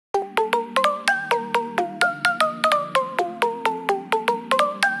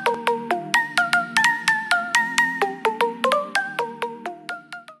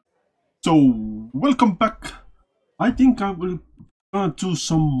So welcome back. I think I will do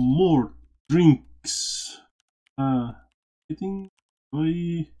some more drinks. I think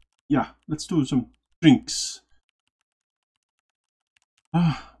yeah, let's do some drinks.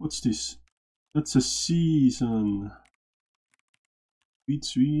 What's this? That's a season.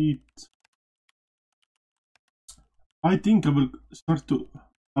 Sweet. I think I will start to.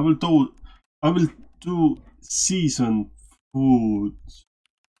 I will do season food.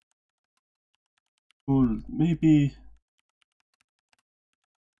 Or maybe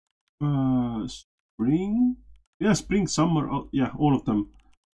spring. Yeah, spring, summer. Oh, yeah, all of them.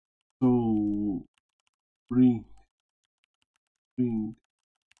 So spring.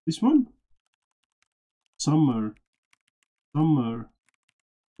 This one? Summer.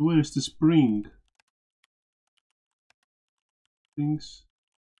 Where's the spring? Springs.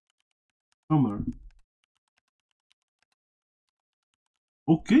 Summer.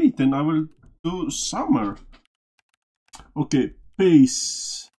 Okay, then I will do summer. Okay,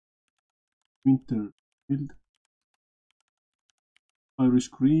 base. Winter. Filled. Irish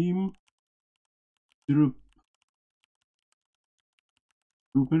cream. Syrup.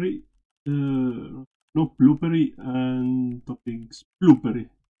 Blueberry. No, blueberry and toppings. Blueberry.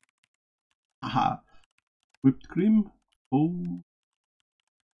 Aha. Whipped cream. Oh.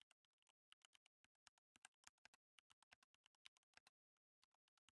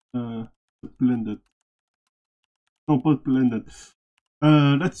 Blended. No, both blended.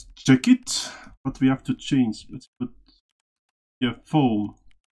 Let's check it. What we have to change. Let's put, yeah, foam.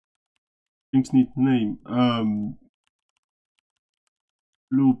 Things need name.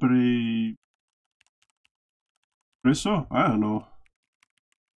 Blueberry Espresso? I don't know.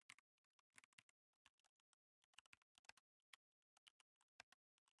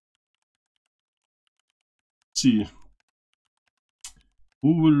 Let's see.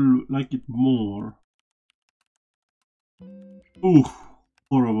 Who will like it more? Ooh,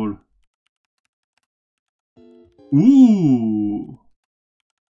 horrible. Ooh.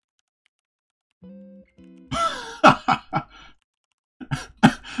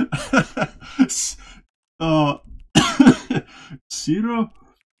 Zero.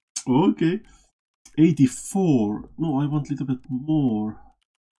 Okay. 84. No, I want a little bit more.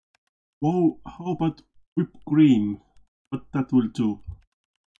 Whoa, how about whipped cream? But that will do.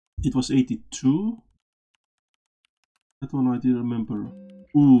 It was 82. That one I didn't remember.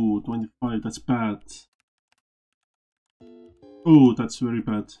 Ooh, 25. That's bad. Oh, that's very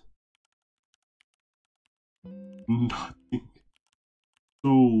bad. Nothing.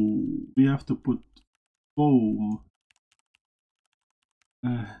 So we have to put foam.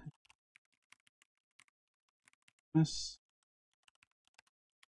 Yes.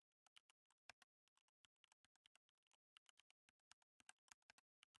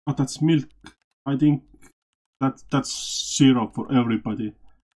 Oh, that's milk. I think that's syrup for everybody.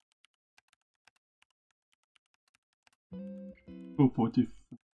 Oh, 40.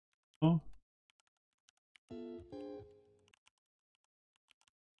 Oh.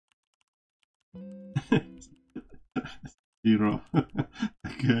 Zero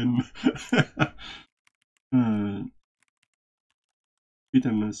again.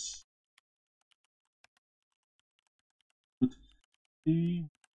 Bitterness.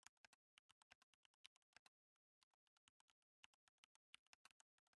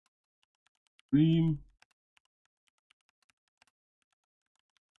 Cream.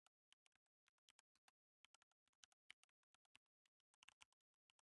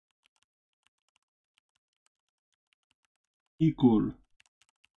 Equal.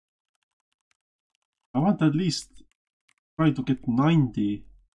 I want at least try to get 90.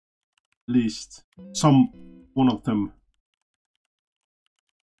 At least one of them.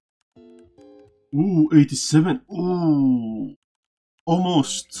 Ooh, 87. Ooh,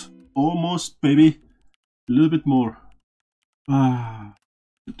 almost, baby. A little bit more.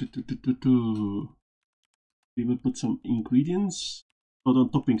 We will put some ingredients. Oh, no,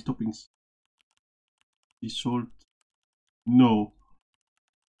 toppings. The salt. No.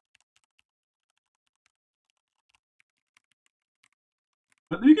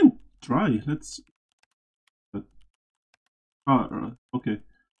 But we can try. Let's. Okay.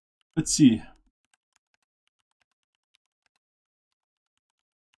 Let's see.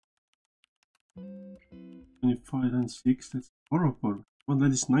 $25 and 6. That's horrible. Well,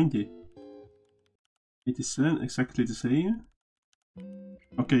 that is 90. 87, exactly the same.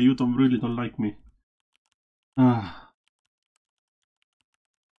 Okay, you really don't like me.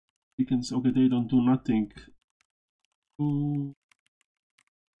 Chickens. Okay, they don't do nothing. Ooh.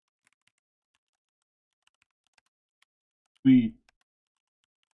 Sweet.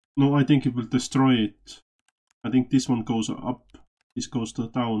 No, I think it will destroy it. I think this one goes up, this goes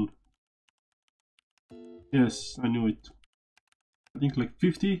down. Yes, I knew it. I think like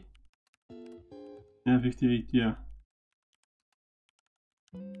 50? Yeah, 58, yeah.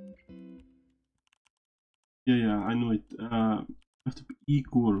 Yeah, I know it. Have to be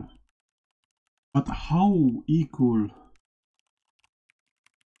equal. But how equal?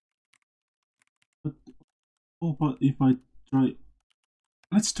 But, oh, but if I try...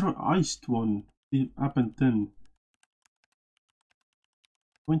 Let's try iced one. It happened then.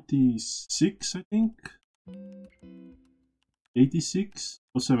 26, I think? 86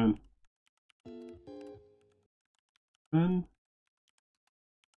 or 7? 10?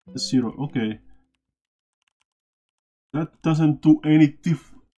 0, okay. That doesn't do any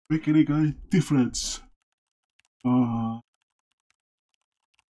make any difference.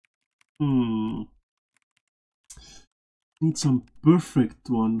 Need some perfect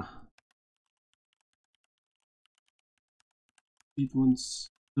one. It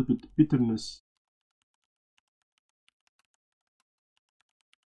wants a bit bitterness.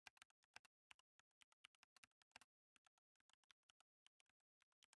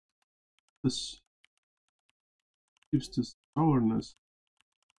 This gives the sourness.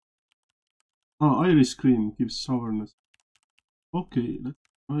 Ah, Irish cream gives sourness. Okay, let's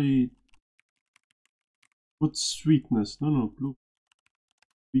try. What's sweetness? No, blue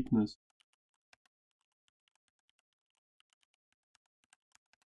sweetness.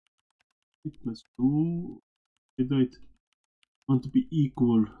 Sweetness 2. I want to be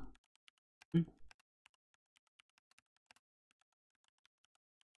equal. Okay.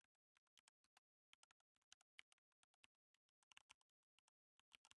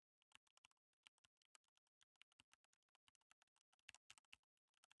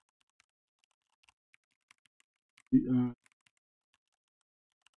 The,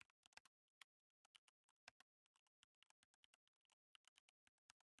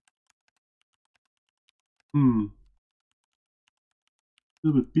 a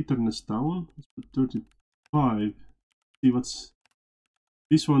little bit bitterness down. Let's put 35. See what's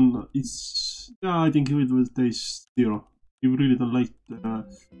this one is. Yeah, I think it will taste 0. You really don't like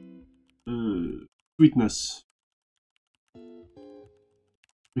sweetness.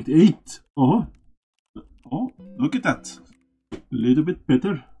 With 8. Oh, look at that. A little bit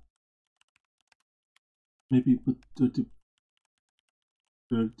better. Maybe put 30.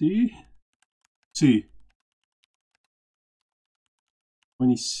 30. See.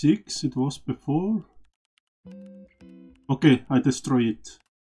 26 it was before. Okay, I destroy it.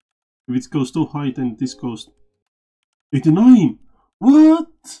 If it goes too high, then this goes 89.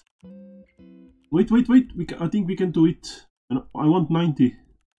 What? Wait. I think we can do it. I want 90.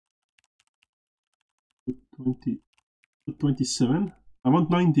 Put 20. Put 27. I want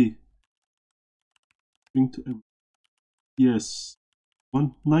 90. Bring to M. Yes.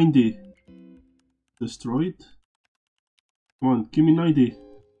 190. Destroy it. Come on, give me 90.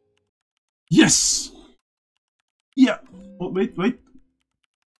 Yes! Yeah! Oh, wait.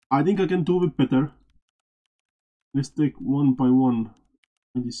 I think I can do it better. Let's take one by one.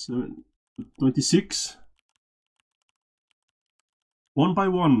 27. 26. One by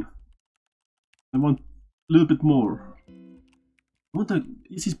one. I want a little bit more.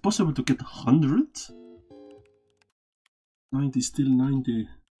 Is it possible to get 100? 90, still 90.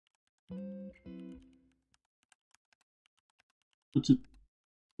 What's it?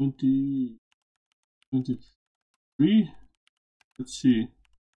 20, 23? Let's see.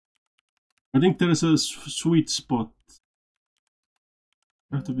 I think there is a sweet spot.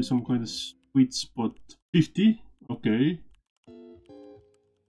 There have to be some kind of sweet spot. 50? Okay.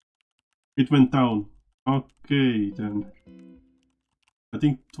 It went down. Okay, then. I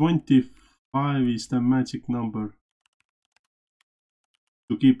think 25 is the magic number.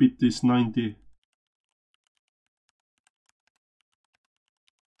 To keep it this 90.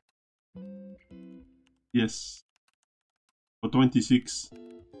 Yes. Or 26.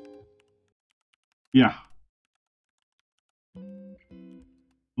 Yeah.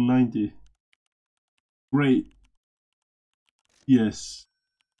 90. Great. Yes.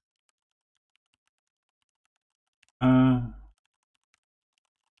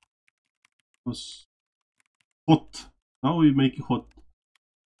 Was hot. Now we make it hot.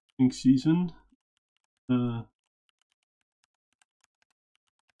 Pink season.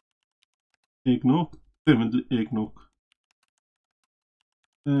 Eggnog. Definitely eggnog.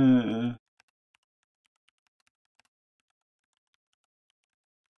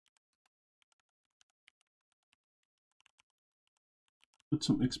 Put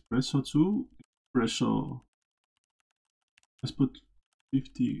some espresso too. Espresso. Let's put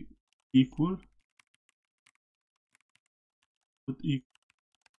 50 equal. But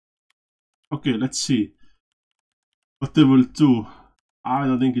okay, let's see what they will do. I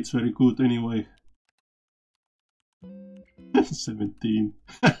don't think it's very good anyway. 17.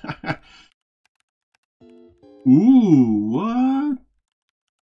 Ooh, what?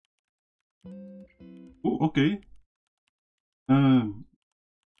 Oh, okay.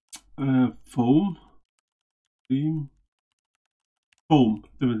 Foam, cream, foam,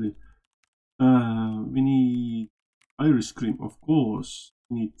 definitely. We need ice cream, of course.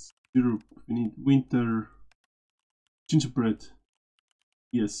 We need syrup. We need winter gingerbread.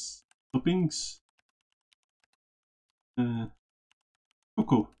 Yes. Toppings.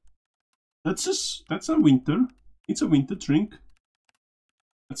 Cocoa. That's a winter. It's a winter drink.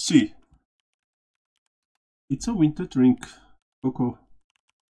 Let's see. It's a winter drink. Cocoa.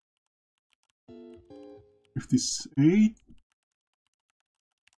 58.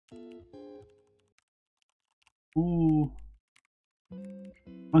 Oh.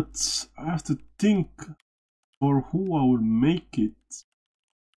 But I have to think for who I will make it.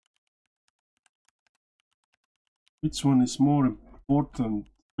 Which one is more important?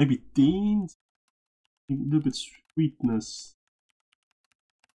 Maybe teens? A little bit sweetness.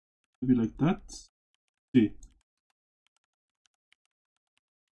 Maybe like that. See.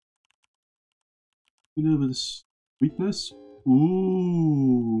 A little bit of sweetness.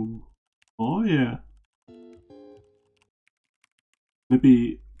 Ooh. Oh yeah.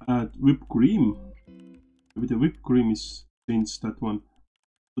 Maybe add whipped cream. Maybe the whipped cream is changed that one.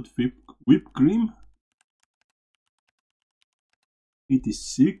 Put whipped cream.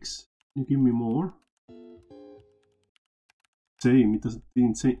 86. You give me more. Same. It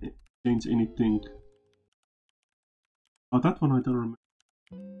didn't change anything. Oh, that one I don't remember.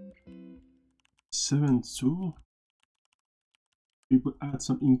 7-2. We will add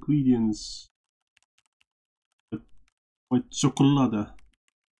some ingredients. White chocolate.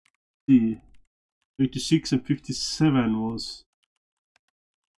 See, 86 and 57 was.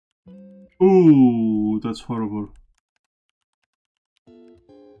 Ooh, that's horrible.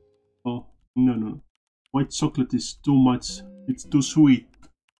 Oh, no. White chocolate is too much. It's too sweet.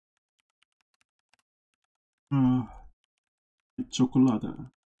 White chocolate.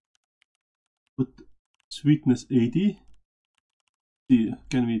 But sweetness 80. See,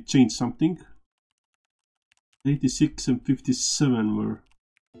 can we change something? 86 and 57 were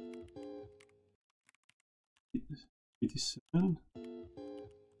 87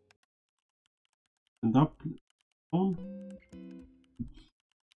 and up down.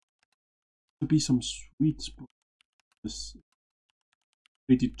 To be some sweet spots.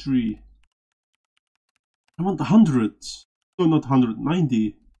 83. I want 100. No, not 100.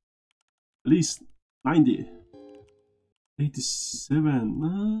 90. At least 90.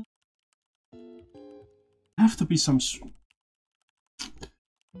 87. Have to be some sweets.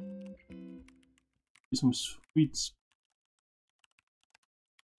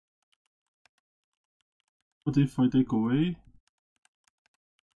 What if I take away?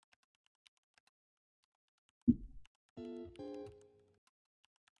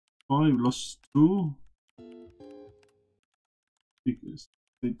 Five lost 2. Because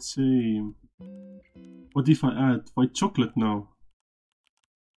it's same. What if I add white chocolate now?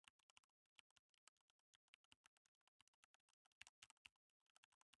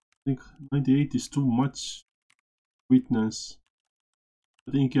 I think 98 is too much sweetness.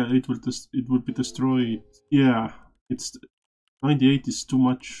 I think yeah, it will be destroyed. Yeah, it's 98 is too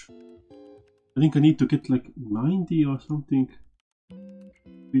much. I think I need to get like 90 or something.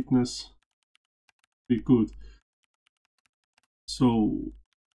 Sweetness. Be good. So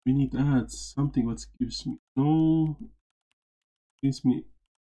we need to add something what gives me gives me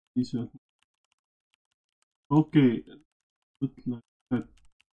this. Okay, put like that.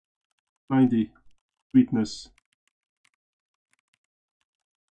 90 sweetness.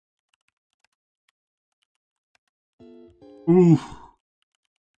 Oof,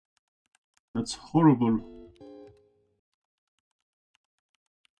 that's horrible.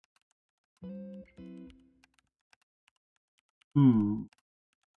 Hmm.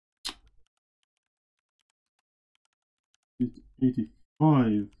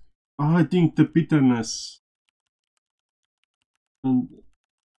 85. I think the bitterness and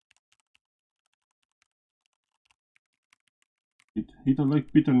he don't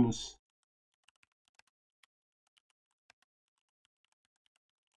like bitterness.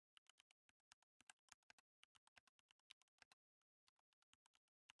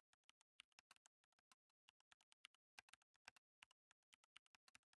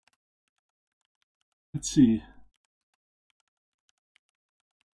 Let's see.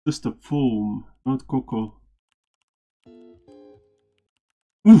 Just a foam, not cocoa.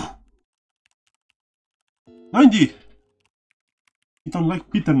 Ooh! 90! You don't like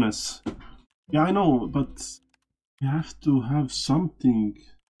bitterness. Yeah, I know, but you have to have something.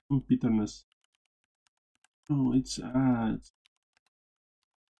 Some bitterness. No, it's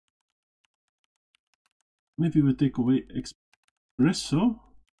maybe we take away espresso?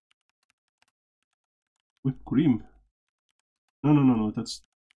 Whipped cream. No, that's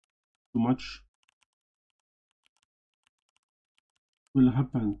too much. What will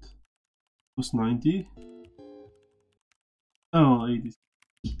happen? It was 90. Oh, 80,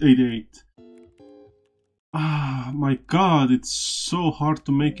 88. Ah, my god, it's so hard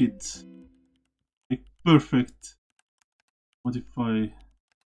to make it like perfect. What if I...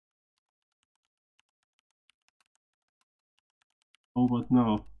 Oh, but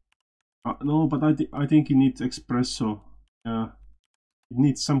now? No, but I think it needs espresso. Yeah, it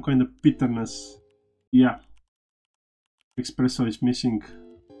needs some kind of bitterness. Yeah, espresso is missing.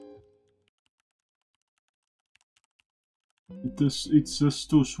 It's just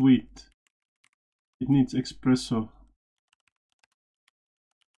too sweet. It needs espresso.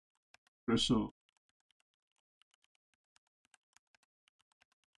 Espresso.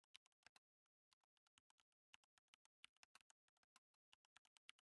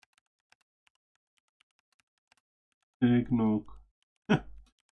 Eggnog.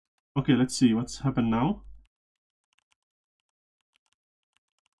 Okay, let's see what's happened now.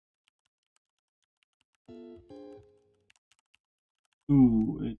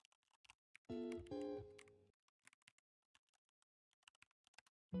 Ooh,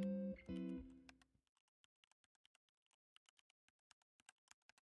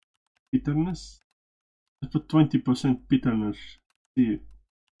 bitterness. Let's put 20% bitterness. See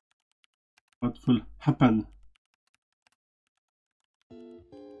what will happen.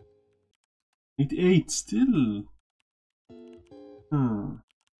 It ate still. Ah.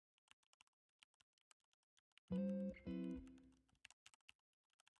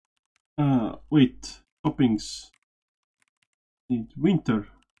 Wait. Toppings. Need winter.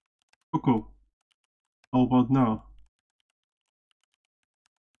 Cocoa. How about now?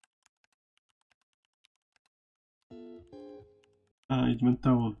 It went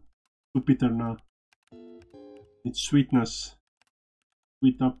down. Too bitter now. It's sweetness.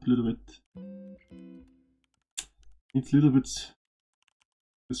 Sweet up a little bit. It's a little bit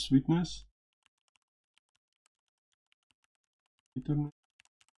the sweetness. Bitterness.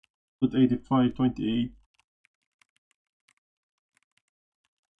 Put 85, 28.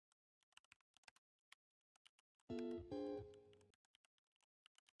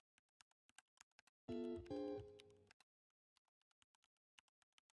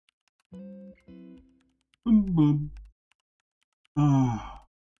 Boom, boom. Ah.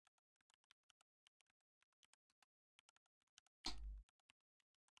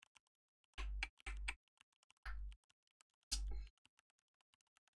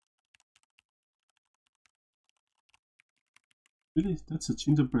 Really? That's a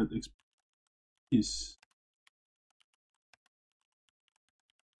gingerbread experience.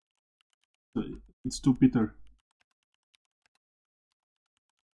 It's too bitter.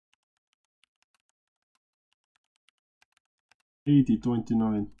 $80,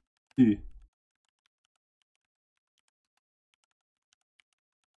 29. See.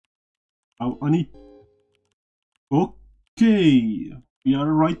 I need... Okay. We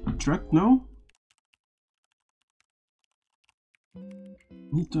are right track now.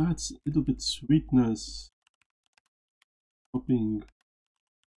 Need to add a little bit sweetness. Topping.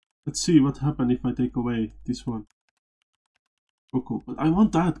 Let's see what happens if I take away this one. Cocoa. But I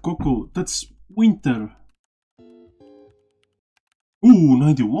want to add cocoa. That's winter. Ooh,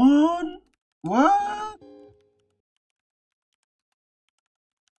 91? What?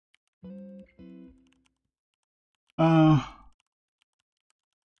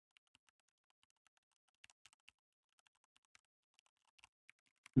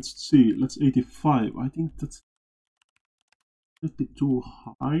 Let's see. Let's 85. I think that's a bit too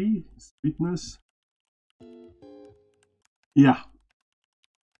high. Sweetness. Yeah.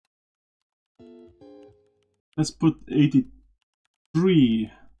 Let's put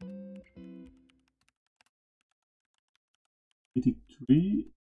 83. 83.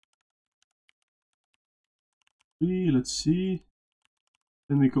 Let's see.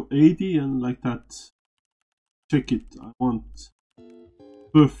 Then we go 80 and like that. Check it. I want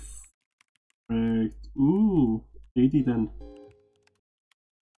perfect. Ooh, 80 then.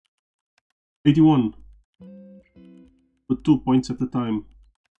 81. Put 2 points at a time.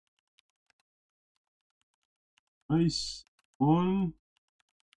 Nice. 1.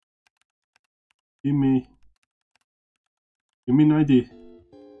 Give me 90.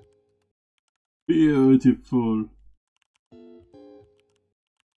 Beautiful.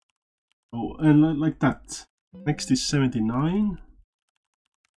 Oh, and like that. Next is 79.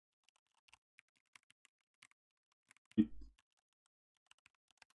 Wait.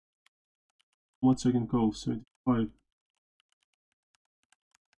 How much I can go? 75.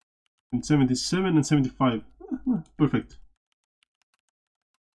 And 77 and 75. Perfect.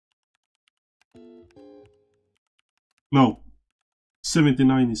 No.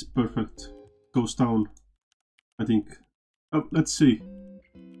 79 is perfect. Goes down, I think. Oh, let's see.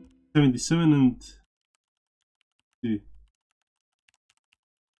 77 and... see.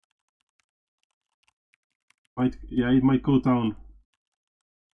 Yeah, it might go down.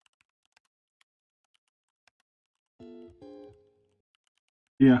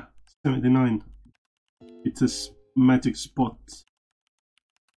 Yeah, 79. It's a magic spot.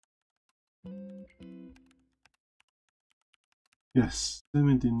 Yes,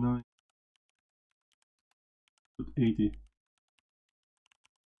 79. 80.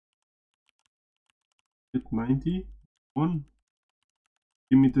 Get 90. 1.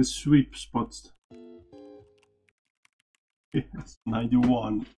 Give me the sweep spots. Yes,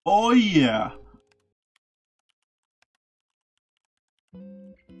 91. Oh yeah!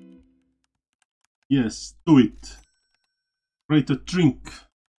 Yes, do it. Write a drink.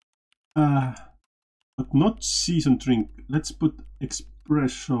 But not seasoned drink. Let's put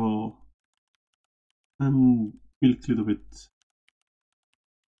espresso and milk a little bit.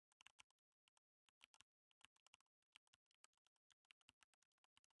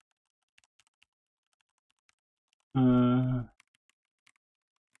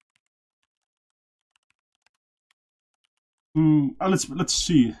 Let's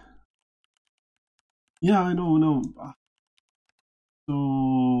see. Yeah, I know, no.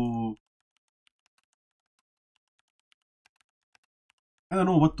 So I don't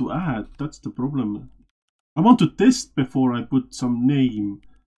know what to add. That's the problem. I want to test before I put some name.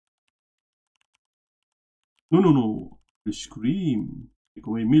 No. Ice cream. Take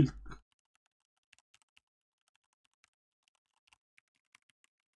away milk.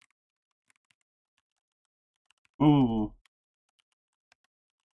 Oh.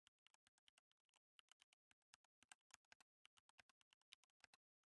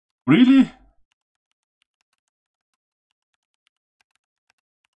 Really?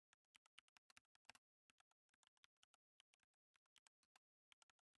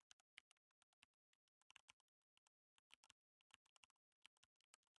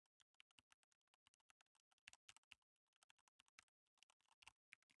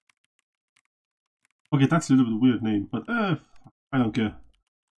 Okay, that's a little bit weird name, but I don't care.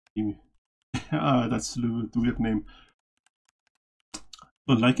 That's a little bit weird name.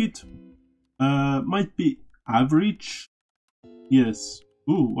 Don't like it. Might be average. Yes.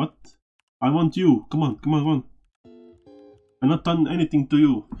 Ooh, what? I want you. Come on. I've not done anything to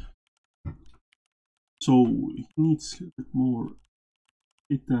you. So it needs a little bit more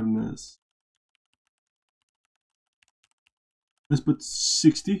bitterness. Let's put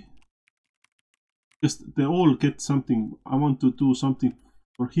 60. Just they all get something. I want to do something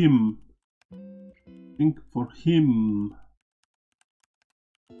for him. I think for him.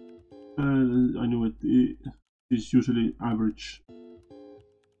 I knew it. It is usually average.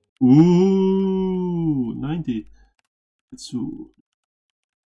 Ooh, 90. That's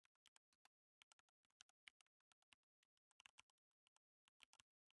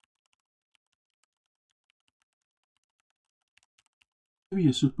maybe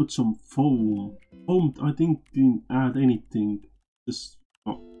I should put some foam. Foam, I think, didn't add anything. Just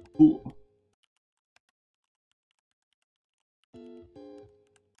ooh.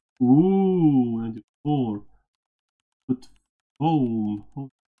 Ooh, 94. Put foam.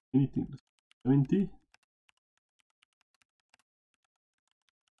 Anything. 70.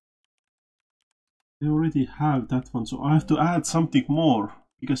 They already have that one, so I have to add something more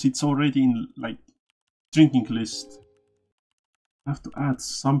because it's already in like drinking list. I have to add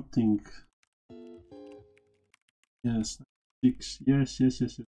something. Yes, 6. Yes.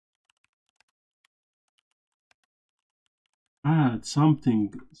 Add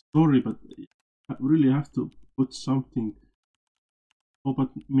something. Sorry, but I really have to put something. Oh, but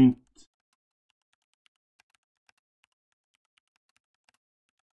mint.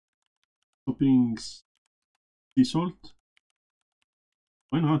 Toppings. Sea salt.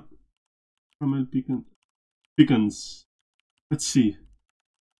 Why not? Caramel pecans. Let's see.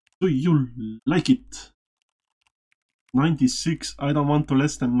 Do you like it? 96. I don't want to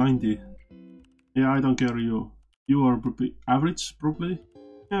less than 90. Yeah, I don't care you. You are probably average, probably.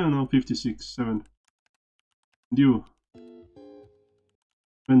 Yeah, no, 56, 7. You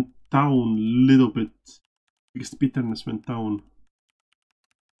went down a little bit because the bitterness went down.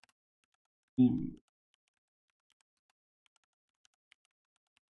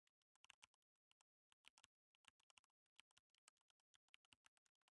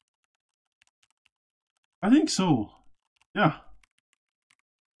 I think so. Yeah.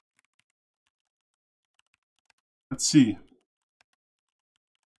 Let's see. I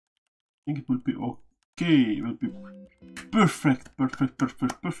think it will be okay. It will be perfect, perfect,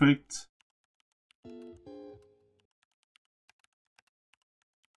 perfect, perfect.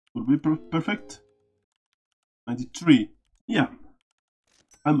 Will be perfect. 93. Yeah.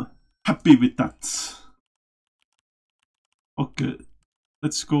 I'm happy with that. Okay.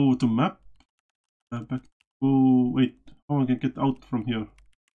 Let's go to map. Back. Oh, wait. How I can get out from here?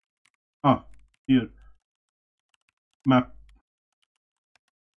 Ah, here. Map.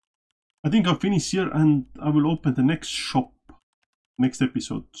 I think I'll finish here and I will open the next shop next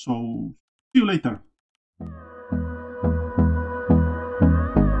episode. So, see you later.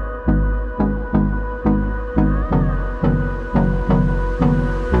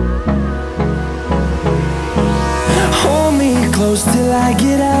 Hold me close till I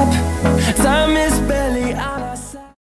get up. Time is better.